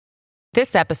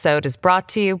This episode is brought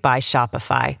to you by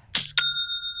Shopify.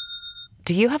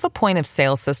 Do you have a point of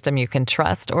sale system you can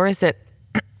trust, or is it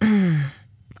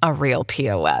a real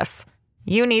POS?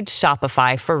 You need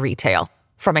Shopify for retail.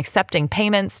 From accepting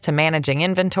payments to managing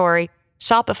inventory,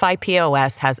 Shopify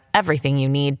POS has everything you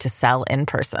need to sell in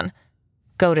person.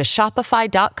 Go to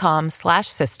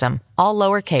shopify.com/system, all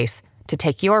lowercase, to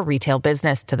take your retail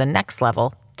business to the next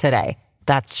level today.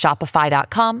 That's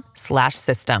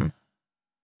shopify.com/system.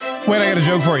 Wait, I got a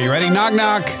joke for you. Ready? Knock,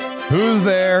 knock. Who's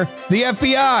there? The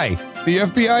FBI. The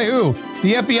FBI who?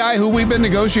 The FBI who we've been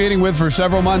negotiating with for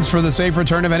several months for the safe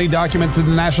return of any documents that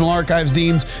the National Archives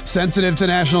deems sensitive to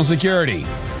national security.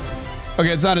 Okay,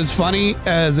 it's not as funny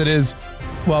as it is,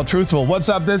 well, truthful. What's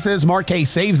up? This is Mark K.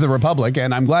 Saves the Republic,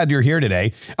 and I'm glad you're here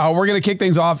today. We're going to kick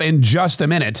things off in just a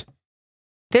minute.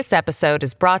 This episode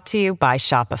is brought to you by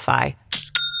Shopify.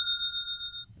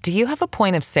 Do you have a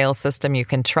point of sale system you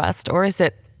can trust, or is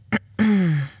it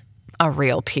a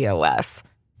real POS?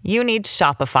 You need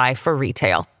Shopify for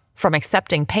retail. From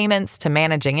accepting payments to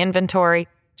managing inventory,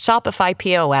 Shopify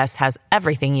POS has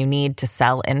everything you need to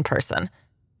sell in person.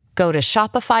 Go to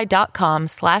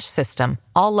shopify.com/system,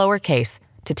 all lowercase,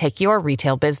 to take your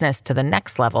retail business to the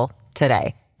next level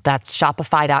today. That's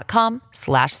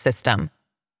shopify.com/system.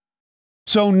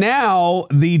 So now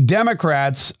the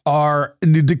Democrats are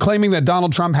claiming that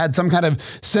Donald Trump had some kind of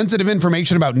sensitive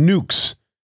information about nukes,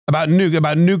 about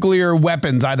nuclear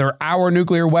weapons, either our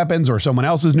nuclear weapons or someone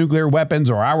else's nuclear weapons,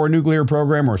 or our nuclear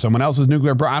program or someone else's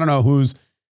nuclear I don't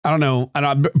know.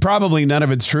 Probably none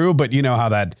of it's true, but you know how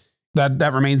that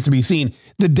remains to be seen.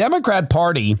 The Democrat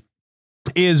Party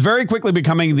is very quickly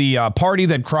becoming the party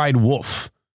that cried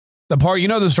wolf. The party, you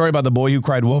know the story about the boy who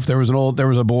cried wolf? There was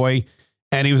a boy,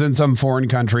 and he was in some foreign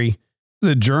country,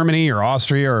 Germany or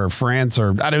Austria or France,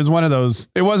 or it was one of those.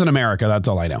 It wasn't America. That's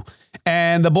all I know.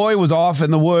 And the boy was off in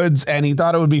the woods, and he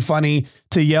thought it would be funny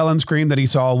to yell and scream that he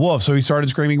saw a wolf. So he started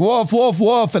screaming, wolf, wolf,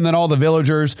 wolf. And then all the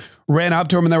villagers ran up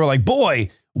to him and they were like, boy,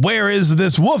 where is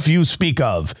this wolf you speak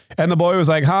of? And the boy was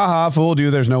like, ha ha, fooled you.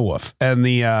 There's no wolf. And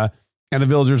the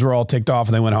villagers were all ticked off,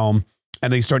 and they went home,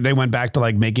 and they went back to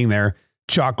like making their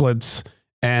chocolates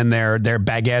and their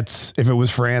baguettes. If it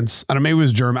was France, I don't know, maybe it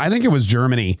was Germany. I think it was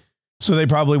Germany. So they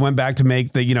probably went back to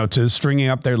make to stringing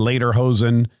up their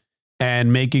lederhosen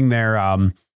and making their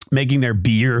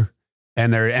beer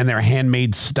and their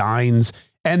handmade steins.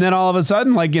 And then all of a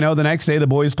sudden, the next day, the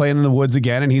boy's playing in the woods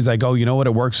again. And he's like, oh, you know what?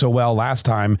 It worked so well last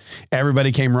time.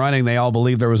 Everybody came running. They all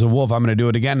believed there was a wolf. I'm going to do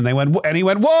it again. And he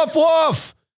went, wolf,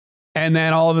 wolf. And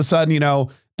then all of a sudden,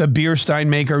 the beer stein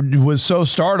maker was so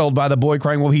startled by the boy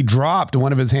crying, well, he dropped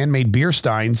one of his handmade beer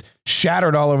steins,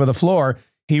 shattered all over the floor.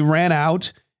 He ran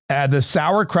out. The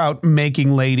sauerkraut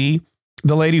making lady,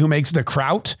 the lady who makes the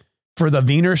kraut for the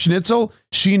Wiener Schnitzel,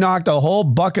 she knocked a whole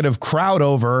bucket of kraut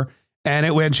over, and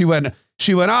she went,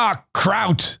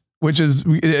 kraut, which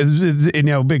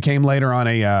became later on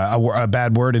a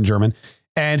bad word in German.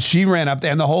 And she ran up,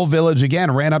 and the whole village again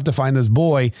ran up to find this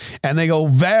boy, and they go,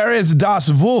 where is das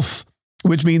Wolf?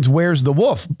 Which means, where's the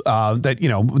wolf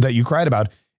that you cried about?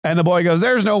 And the boy goes,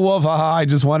 there's no wolf. Haha, I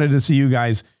just wanted to see you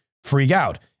guys freak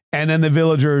out. And then the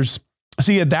villagers,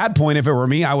 at that point, if it were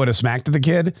me, I would have smacked the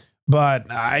kid. But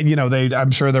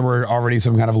I'm sure there were already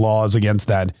some kind of laws against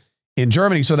that in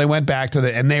Germany. So they went back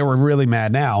and they were really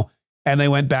mad now. And they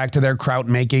went back to their kraut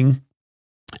making.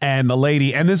 And the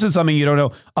lady, and this is something you don't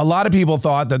know, a lot of people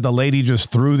thought that the lady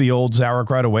just threw the old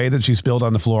sauerkraut away that she spilled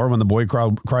on the floor when the boy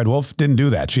cried wolf. Didn't do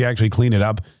that. She actually cleaned it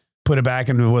up, put it back,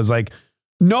 and was like,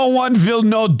 no one will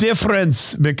know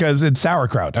difference because it's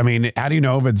sauerkraut. I mean, how do you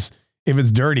know if it's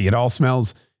dirty? It all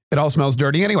smells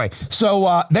dirty anyway.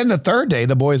 So then the third day,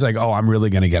 the boy's like, oh, I'm really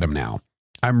going to get him now.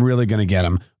 I'm really going to get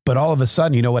him. But all of a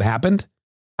sudden, you know what happened?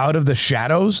 Out of the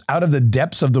shadows, out of the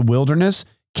depths of the wilderness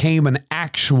came an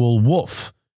actual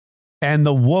wolf. And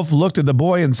the wolf looked at the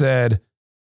boy and said,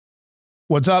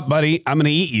 what's up, buddy? I'm going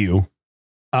to eat you.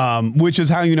 Which is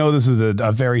how you know this is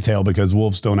a fairy tale, because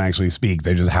wolves don't actually speak.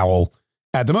 They just howl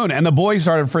at the moon. And the boy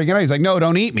started freaking out. He's like, no,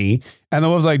 don't eat me. And the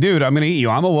wolf's like, dude, I'm going to eat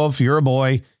you. I'm a wolf. You're a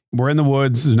boy. We're in the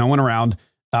woods. There's no one around.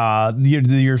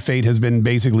 Your fate has been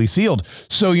basically sealed.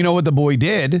 So you know what the boy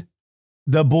did?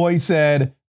 The boy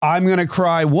said, I'm going to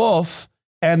cry wolf,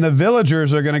 and the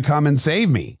villagers are going to come and save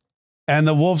me. And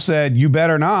the wolf said, you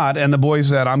better not. And the boy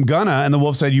said, I'm gonna. And the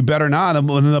wolf said, you better not. And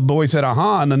the boy said,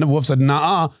 uh-huh. And then the wolf said,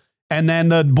 nuh-uh. And then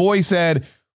the boy said,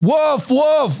 wolf,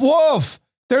 wolf, wolf.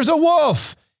 There's a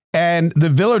wolf. And the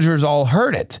villagers all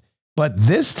heard it. But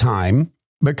this time,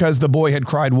 because the boy had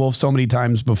cried wolf so many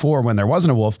times before when there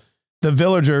wasn't a wolf, the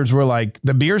villagers were like,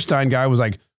 the beer stein guy was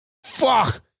like,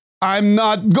 fuck, I'm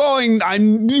not going.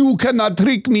 You cannot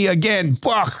trick me again.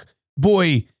 Fuck,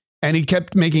 boy. And he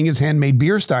kept making his handmade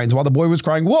beer steins while the boy was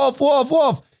crying, wolf, wolf,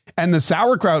 wolf. And the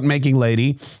sauerkraut making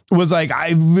lady was like,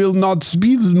 I will not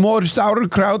speak more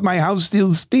sauerkraut. My house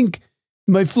still stink.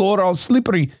 My floor all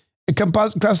slippery.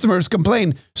 Customers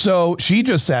complain. So she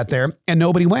just sat there and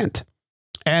nobody went.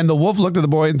 And the wolf looked at the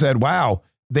boy and said, wow,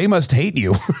 they must hate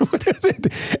you.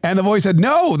 And the boy said,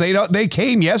 no, they don't. They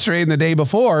came yesterday and the day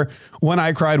before when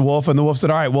I cried wolf. And the wolf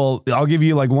said, all right, well, I'll give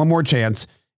you like one more chance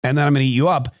and then I'm going to eat you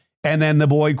up. And then the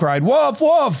boy cried, wolf,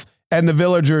 wolf. And the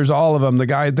villagers, all of them, the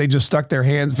guys, they just stuck their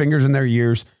fingers in their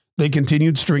ears. They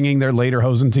continued stringing their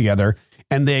lederhosen together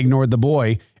and they ignored the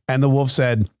boy. And the wolf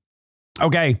said,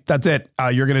 okay, that's it.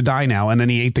 You're going to die now. And then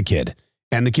he ate the kid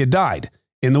and the kid died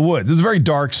in the woods. It was a very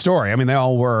dark story. I mean, they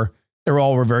all were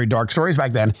very dark stories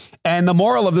back then. And the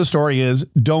moral of the story is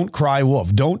don't cry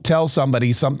wolf. Don't tell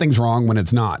somebody something's wrong when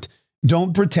it's not.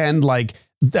 Don't pretend like,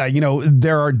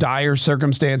 there are dire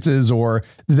circumstances or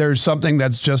there's something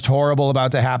that's just horrible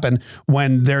about to happen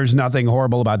when there's nothing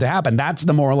horrible about to happen. That's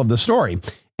the moral of the story.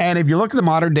 And if you look at the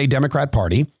modern day Democrat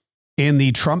Party in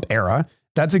the Trump era,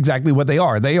 that's exactly what they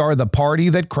are. They are the party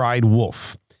that cried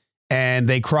wolf. And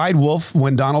they cried wolf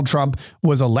when Donald Trump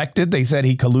was elected. They said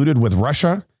he colluded with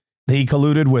Russia. He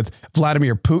colluded with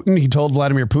Vladimir Putin. He told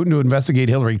Vladimir Putin to investigate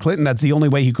Hillary Clinton. That's the only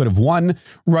way he could have won.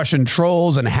 Russian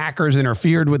trolls and hackers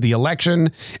interfered with the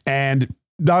election. And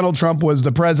Donald Trump was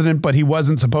the president, but he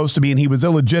wasn't supposed to be, and he was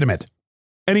illegitimate.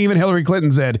 And even Hillary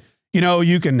Clinton said,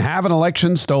 you can have an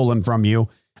election stolen from you.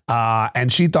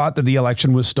 And she thought that the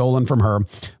election was stolen from her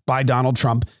by Donald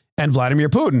Trump and Vladimir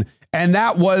Putin. And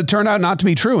that turned out not to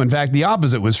be true. In fact, the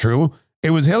opposite was true. It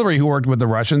was Hillary who worked with the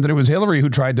Russians, and it was Hillary who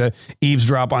tried to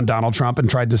eavesdrop on Donald Trump and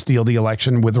tried to steal the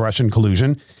election with Russian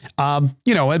collusion.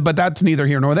 But that's neither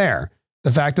here nor there.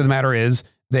 The fact of the matter is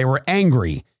they were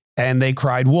angry and they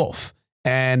cried wolf.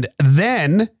 And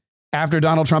then after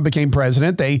Donald Trump became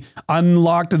president, they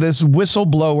unlocked this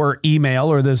whistleblower email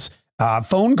or this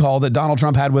phone call that Donald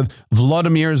Trump had with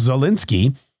Vladimir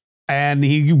Zelensky. And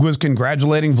he was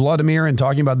congratulating Vladimir and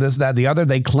talking about this, that, the other.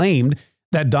 They claimed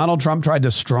that Donald Trump tried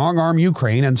to strong arm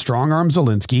Ukraine and strong arm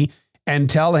Zelensky and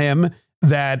tell him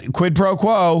that quid pro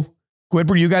quo,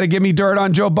 you got to give me dirt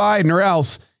on Joe Biden or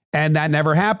else. And that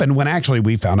never happened when actually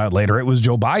we found out later it was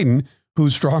Joe Biden who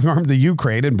strong armed the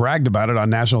Ukraine and bragged about it on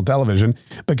national television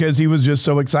because he was just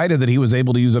so excited that he was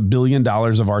able to use $1 billion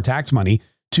of our tax money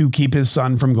to keep his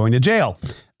son from going to jail.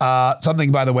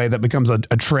 Something, by the way, that becomes a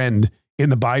trend in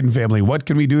the Biden family. What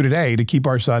can we do today to keep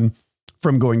our son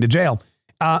from going to jail?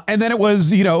 And then it was,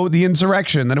 the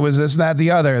insurrection. Then it was this, that,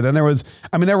 the other. Then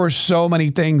there were so many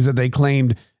things that they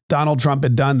claimed Donald Trump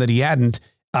had done that he hadn't.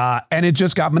 And it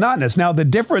just got monotonous. Now, the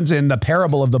difference in the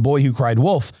parable of the boy who cried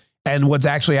wolf and what's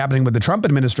actually happening with the Trump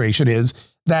administration is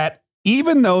that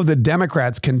even though the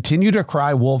Democrats continue to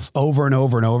cry wolf over and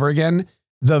over and over again,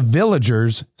 the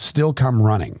villagers still come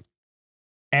running.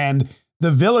 And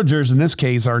the villagers in this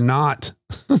case are not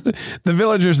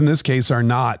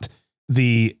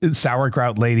the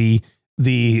sauerkraut lady,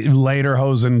 the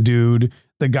lederhosen dude,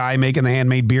 the guy making the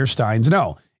handmade beer steins.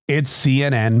 No, it's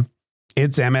CNN,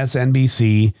 it's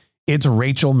MSNBC, it's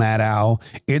Rachel Maddow,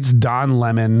 it's Don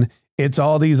Lemon, it's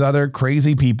all these other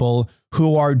crazy people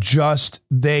who are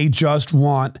they just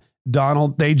want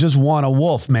Donald, they just want a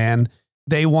wolf, man.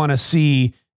 They want to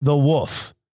see the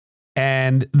wolf.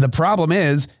 And the problem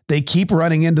is they keep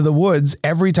running into the woods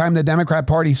every time the Democrat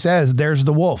Party says there's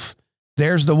the wolf.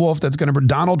 There's the wolf that's going to,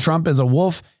 Donald Trump is a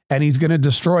wolf and he's going to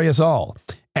destroy us all.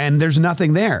 And there's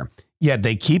nothing there. Yet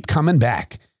they keep coming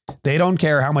back. They don't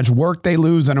care how much work they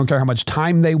lose. They don't care how much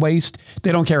time they waste.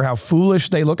 They don't care how foolish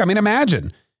they look. I mean,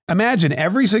 imagine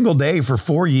every single day for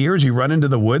 4 years, you run into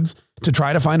the woods to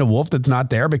try to find a wolf that's not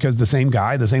there because the same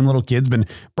guy, the same little kid's been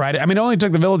bred. I mean, it only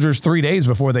took the villagers 3 days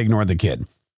before they ignored the kid.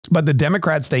 But the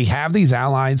Democrats, they have these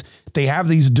allies. They have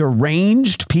these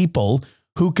deranged people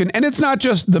who can, and it's not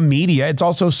just the media, it's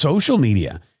also social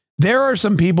media. There are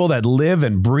some people that live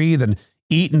and breathe and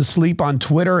eat and sleep on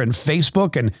Twitter and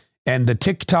Facebook and the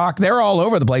TikTok. They're all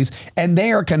over the place. And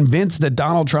they are convinced that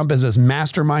Donald Trump is this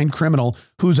mastermind criminal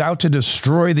who's out to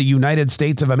destroy the United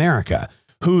States of America,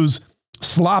 who's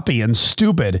sloppy and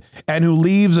stupid, and who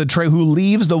leaves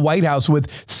the White House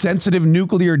with sensitive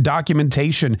nuclear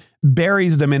documentation,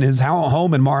 buries them in his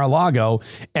home in Mar-a-Lago,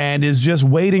 and is just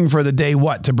waiting for the day,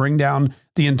 to bring down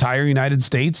the entire United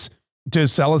States, to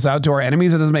sell us out to our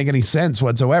enemies. It doesn't make any sense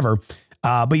whatsoever.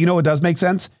 But you know what does make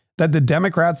sense? That the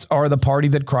Democrats are the party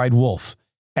that cried wolf,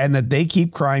 and that they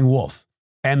keep crying wolf.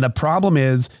 And the problem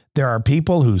is there are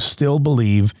people who still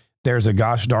believe there's a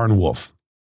gosh darn wolf.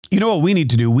 You know what we need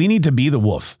to do? We need to be the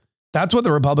wolf. That's what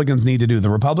the Republicans need to do. The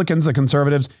Republicans, the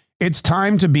conservatives, it's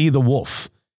time to be the wolf.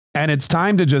 And it's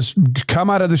time to just come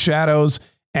out of the shadows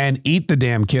and eat the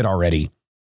damn kid already.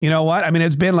 You know what? I mean,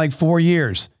 it's been like 4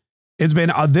 years. It's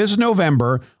been this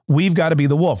November. We've got to be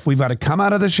the wolf. We've got to come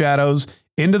out of the shadows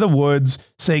into the woods,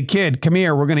 say, kid, come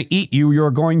here. We're going to eat you. You're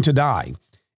going to die.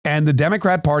 And the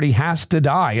Democrat Party has to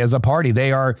die as a party.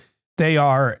 They are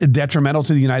detrimental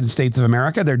to the United States of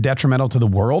America. They're detrimental to the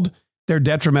world. They're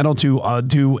detrimental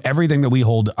to everything that we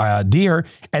hold dear,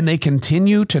 and they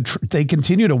continue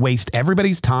to waste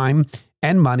everybody's time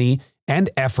and money and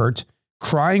effort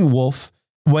crying wolf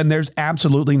when there's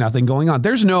absolutely nothing going on.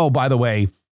 There's no, by the way,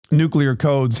 nuclear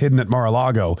codes hidden at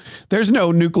Mar-a-Lago. There's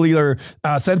no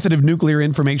sensitive nuclear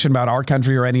information about our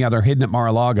country or any other hidden at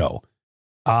Mar-a-Lago.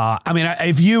 I mean,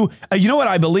 if you know what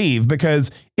I believe, because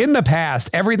in the past,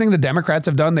 everything the Democrats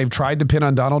have done, they've tried to pin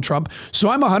on Donald Trump. So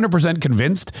I'm 100%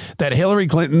 convinced that Hillary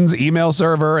Clinton's email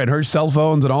server and her cell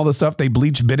phones and all the stuff they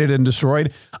bleached, bitted, and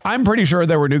destroyed. I'm pretty sure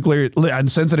there were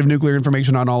sensitive nuclear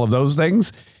information on all of those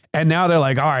things. And now they're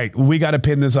like, all right, we got to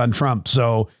pin this on Trump.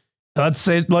 So let's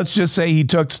just say he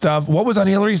took stuff. What was on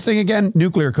Hillary's thing again?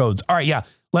 Nuclear codes. All right. Yeah.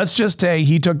 Let's just say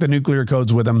he took the nuclear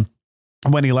codes with him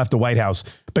when he left the White House,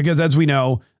 because as we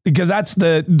know, because that's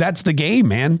the game,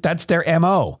 man. That's their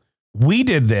MO. We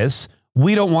did this.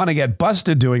 We don't want to get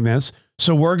busted doing this.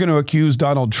 So we're going to accuse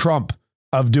Donald Trump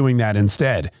of doing that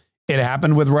instead. It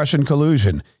happened with Russian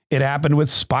collusion. It happened with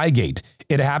Spygate.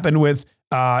 It happened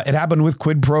with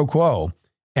quid pro quo.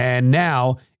 And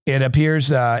now it appears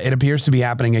to be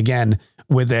happening again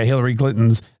with Hillary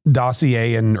Clinton's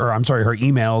dossier her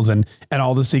emails and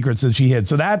all the secrets that she hid.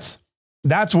 So that's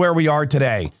where we are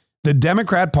today. The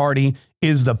Democrat Party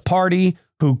is the party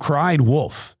who cried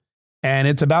wolf. And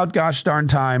it's about gosh darn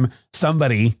time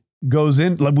somebody goes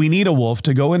in. We need a wolf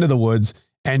to go into the woods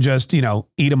and just, eat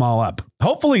them all up.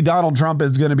 Hopefully Donald Trump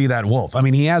is going to be that wolf. I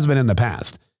mean, he has been in the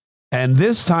past. And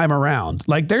this time around,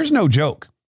 there's no joke.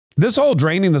 This whole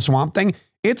draining the swamp thing,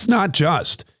 it's not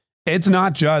just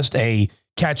a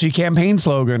catchy campaign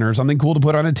slogan or something cool to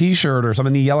put on a t-shirt or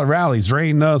something to yell at rallies.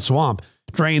 Drain the swamp.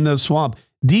 Drain the swamp.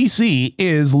 DC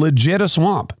is legit a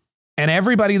swamp, and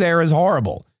everybody there is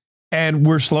horrible. And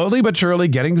we're slowly but surely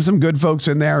getting some good folks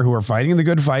in there who are fighting the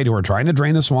good fight, who are trying to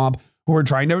drain the swamp, who are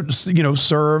trying to,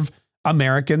 serve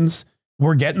Americans.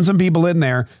 We're getting some people in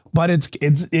there, but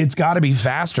it's got to be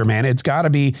faster, man. It's got to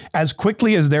be as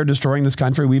quickly as they're destroying this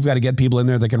country. We've got to get people in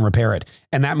there that can repair it.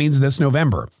 And that means this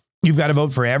November. You've got to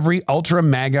vote for every ultra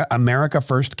MAGA America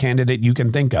First candidate you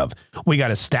can think of. We got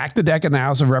to stack the deck in the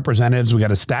House of Representatives. We got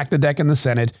to stack the deck in the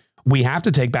Senate. We have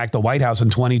to take back the White House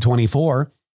in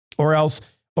 2024, or else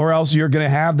you're going to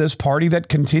have this party that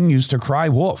continues to cry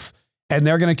wolf, and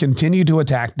they're going to continue to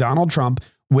attack Donald Trump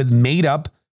with made up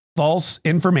false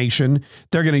information.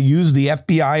 They're going to use the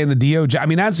FBI and the DOJ. I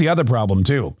mean, that's the other problem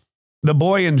too. The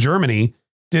boy in Germany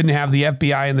didn't have the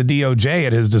FBI and the DOJ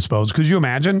at his disposal. Could you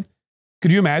imagine?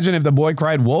 Could you imagine if the boy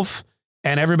cried wolf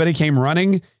and everybody came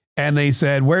running and they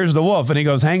said, where's the wolf? And he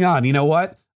goes, hang on. You know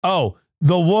what? Oh,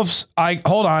 the wolf's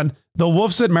the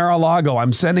wolf's at Mar-a-Lago.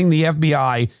 I'm sending the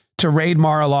FBI to raid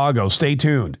Mar-a-Lago. Stay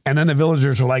tuned. And then the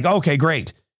villagers were like, okay,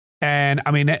 great. And I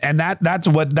mean, and that's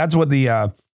what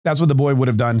the boy would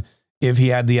have done if he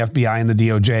had the FBI and the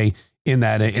DOJ in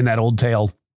that old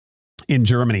tale in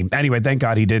Germany. Anyway, thank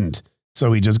God he didn't.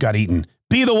 So he just got eaten.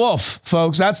 Be the wolf,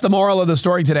 folks. That's the moral of the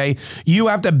story today. You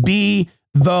have to be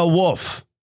the wolf,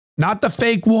 not the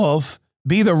fake wolf.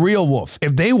 Be the real wolf.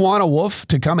 If they want a wolf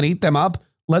to come and eat them up,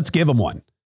 let's give them one.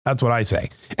 That's what I say.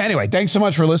 Anyway, thanks so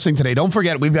much for listening today. Don't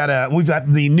forget, we've got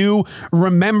the new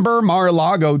Remember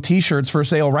Mar-a-Lago t-shirts for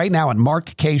sale right now at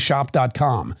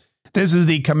markkshop.com. This is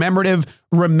the commemorative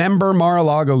Remember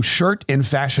Mar-a-Lago shirt in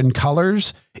fashion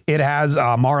colors. It has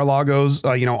Mar-a-Lago's,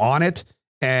 on it.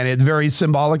 And it's very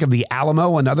symbolic of the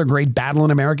Alamo, another great battle in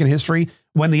American history.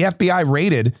 When the FBI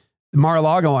raided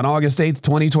Mar-a-Lago on August 8th,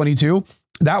 2022,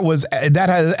 that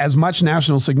has as much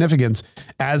national significance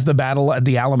as the battle at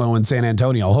the Alamo in San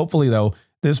Antonio. Hopefully, though,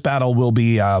 this battle will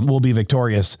be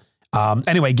victorious.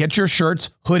 Anyway, get your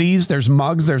shirts, hoodies. There's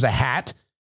mugs. There's a hat.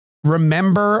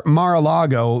 Remember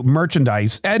Mar-a-Lago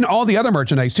merchandise and all the other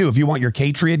merchandise, too. If you want your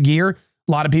Patriot gear,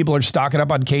 a lot of people are stocking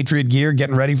up on Patriot gear,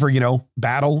 getting ready for,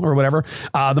 battle or whatever.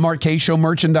 The Mark K Show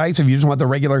merchandise. If you just want the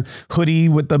regular hoodie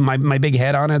with my big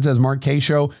head on it, says Mark K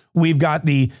Show. We've got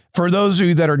for those of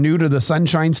you that are new to the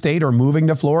Sunshine State or moving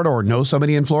to Florida or know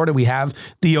somebody in Florida, we have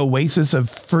the Oasis of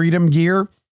Freedom gear,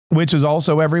 which is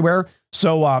also everywhere.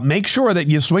 So make sure that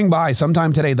you swing by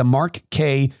sometime today, the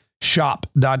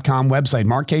markkshop.com website,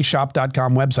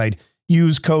 markkshop.com website.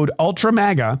 Use code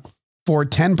ULTRAMAGA for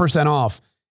 10% off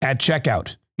at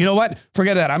checkout. You know what?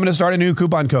 Forget that. I'm going to start a new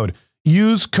coupon code.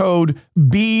 Use code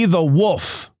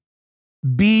BeTheWolf.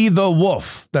 Be the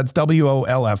Wolf. That's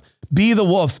WOLF. Be the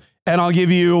Wolf, and I'll give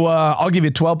you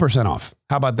 12% off.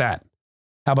 How about that?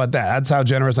 That's how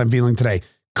generous I'm feeling today.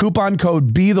 Coupon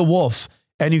code BeTheWolf,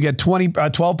 and you get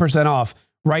 12% off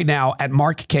right now at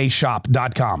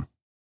markkshop.com.